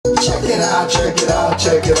check it out,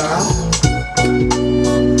 check it out.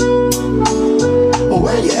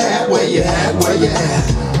 Where you at, where you at, where you at?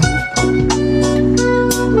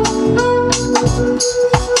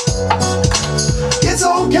 It's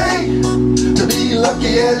okay to be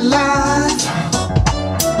lucky at life.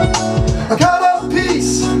 Cut a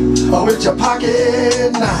piece with your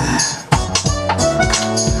pocket knife.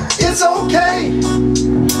 It's okay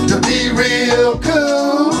to be real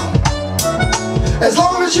cool, as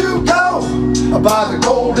long as you go by the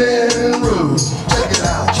golden rule. Check it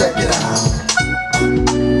out, check it out.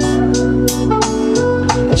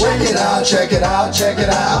 Check it out, check it out, check it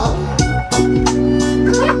out.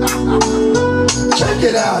 Check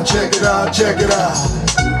it out, check it out, check it out.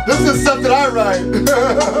 This is something I write.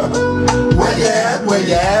 Where you at, where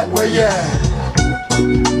you at, where you at?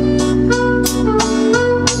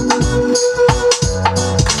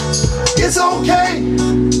 It's okay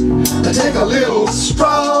to take a little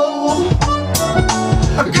stroll.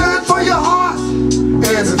 Good for your heart and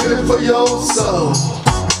it's good for your soul.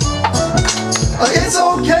 It's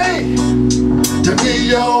okay to be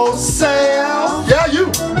yourself. Yeah,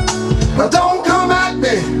 you. But don't come at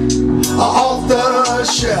me off the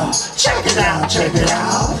shelf. Check it out, check it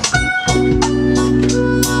out.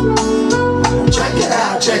 Check it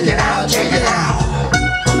out, check it out, check it out.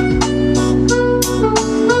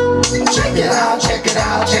 Check it out, check it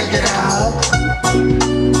out, check it out.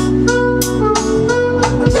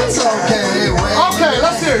 It's okay. Okay,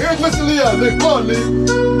 let's hear. Here's Mr. Leon. Come on, Lee.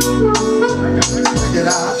 Check it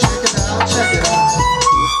out, check it out, check it out.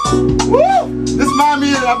 Woo! This reminds me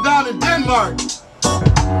that I'm down in Denmark.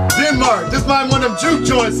 Denmark. This reminds me of one of them juke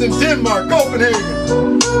joints in Denmark,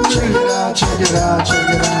 Copenhagen. Check it out, check it out, check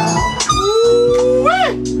it out. Woo!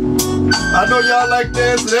 I know y'all like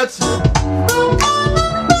dance, so that's it.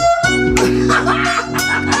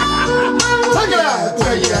 Check it out,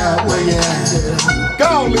 where you at, where you at? Go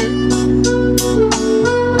on, Lee.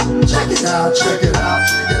 Check it out, check it out,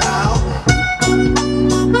 check it out.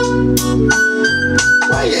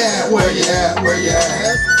 Where you at, where you at, where you at?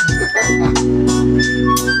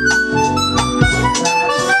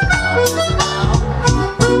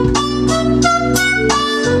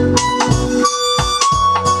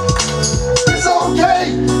 It's okay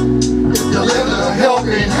if you lend a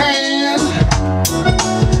helping hand.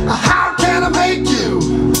 How can I make you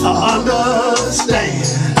understand?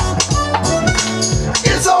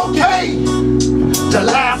 It's okay to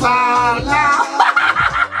laugh out loud.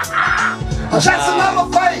 That's another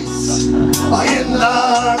face in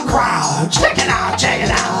the crowd. Check it out, check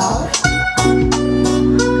it out.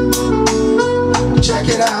 Check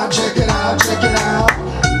it out, check it out, check it out.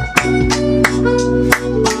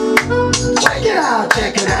 Check it out,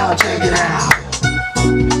 check it out, check it out.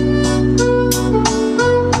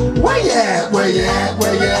 Where you at, where you at,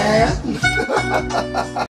 where you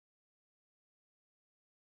at?